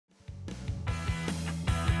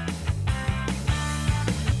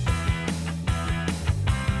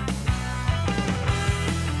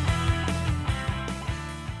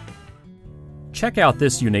Check out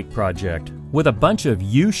this unique project with a bunch of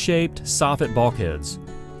U-shaped soffit bulkheads.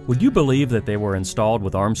 Would you believe that they were installed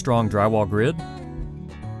with Armstrong drywall grid?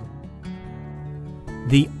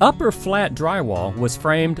 The upper flat drywall was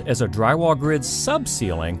framed as a drywall grid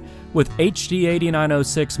subceiling with HD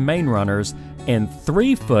 8906 main runners and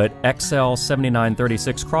 3-foot XL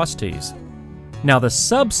 7936 cross tees. Now the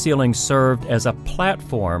subceiling served as a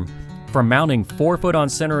platform for mounting 4-foot on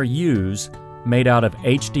center U's made out of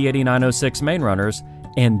HD 8906 main runners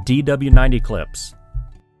and DW90 clips.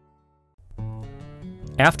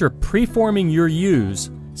 After preforming your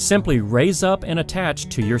U's, simply raise up and attach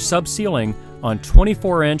to your subceiling on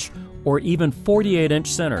 24-inch or even 48-inch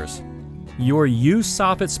centers. Your U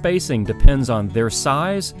soffit spacing depends on their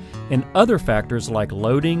size and other factors like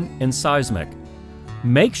loading and seismic.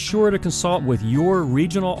 Make sure to consult with your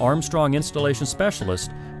regional Armstrong installation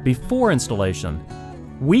specialist before installation.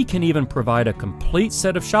 We can even provide a complete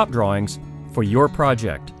set of shop drawings for your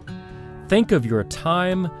project. Think of your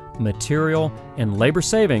time, material, and labor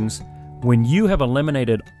savings when you have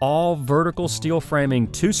eliminated all vertical steel framing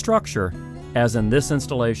to structure, as in this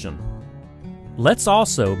installation. Let's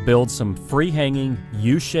also build some free-hanging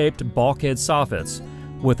U-shaped bulkhead soffits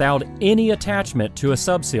without any attachment to a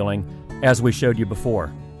subceiling, as we showed you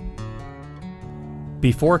before.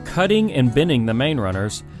 Before cutting and bending the main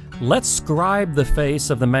runners, let's scribe the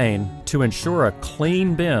face of the main to ensure a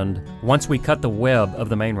clean bend once we cut the web of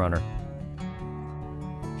the main runner.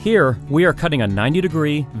 Here, we are cutting a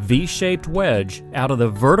 90-degree V-shaped wedge out of the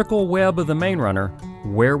vertical web of the main runner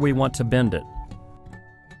where we want to bend it.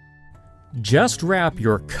 Just wrap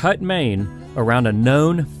your cut main around a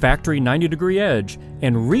known factory 90-degree edge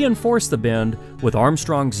and reinforce the bend with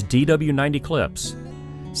Armstrong's DW90 clips.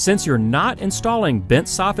 Since you're not installing bent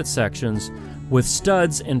soffit sections with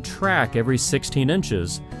studs and track every 16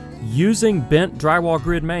 inches, using bent drywall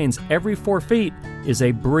grid mains every 4 feet is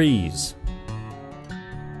a breeze.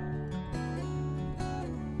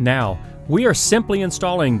 Now, we are simply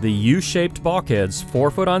installing the U-shaped bulkheads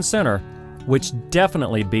 4-foot on center, which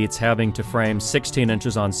definitely beats having to frame 16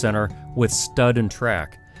 inches on center with stud and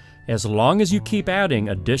track. As long as you keep adding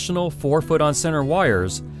additional 4-foot on center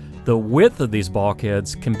wires, the width of these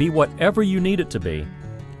bulkheads can be whatever you need it to be.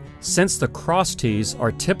 Since the cross tees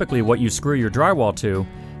are typically what you screw your drywall to,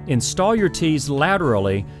 install your tees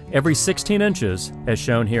laterally every 16 inches as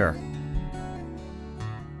shown here.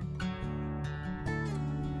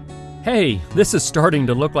 Hey, this is starting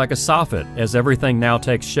to look like a soffit as everything now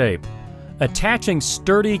takes shape. Attaching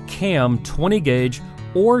sturdy cam 20 gauge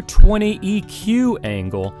or 20 EQ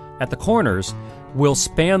angle at the corners will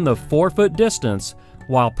span the 4-foot distance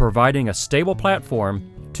while providing a stable platform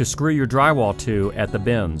to screw your drywall to at the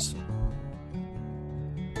bends.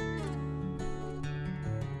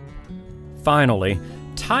 Finally,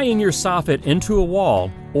 tying your soffit into a wall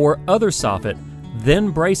or other soffit,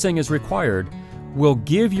 then bracing is required, will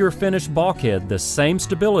give your finished bulkhead the same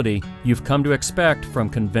stability you've come to expect from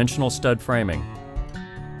conventional stud framing.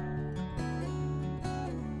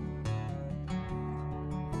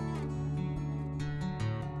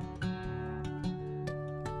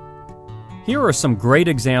 Here are some great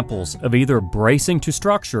examples of either bracing to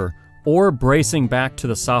structure or bracing back to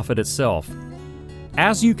the soffit itself.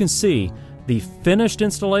 As you can see, the finished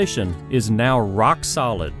installation is now rock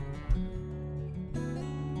solid.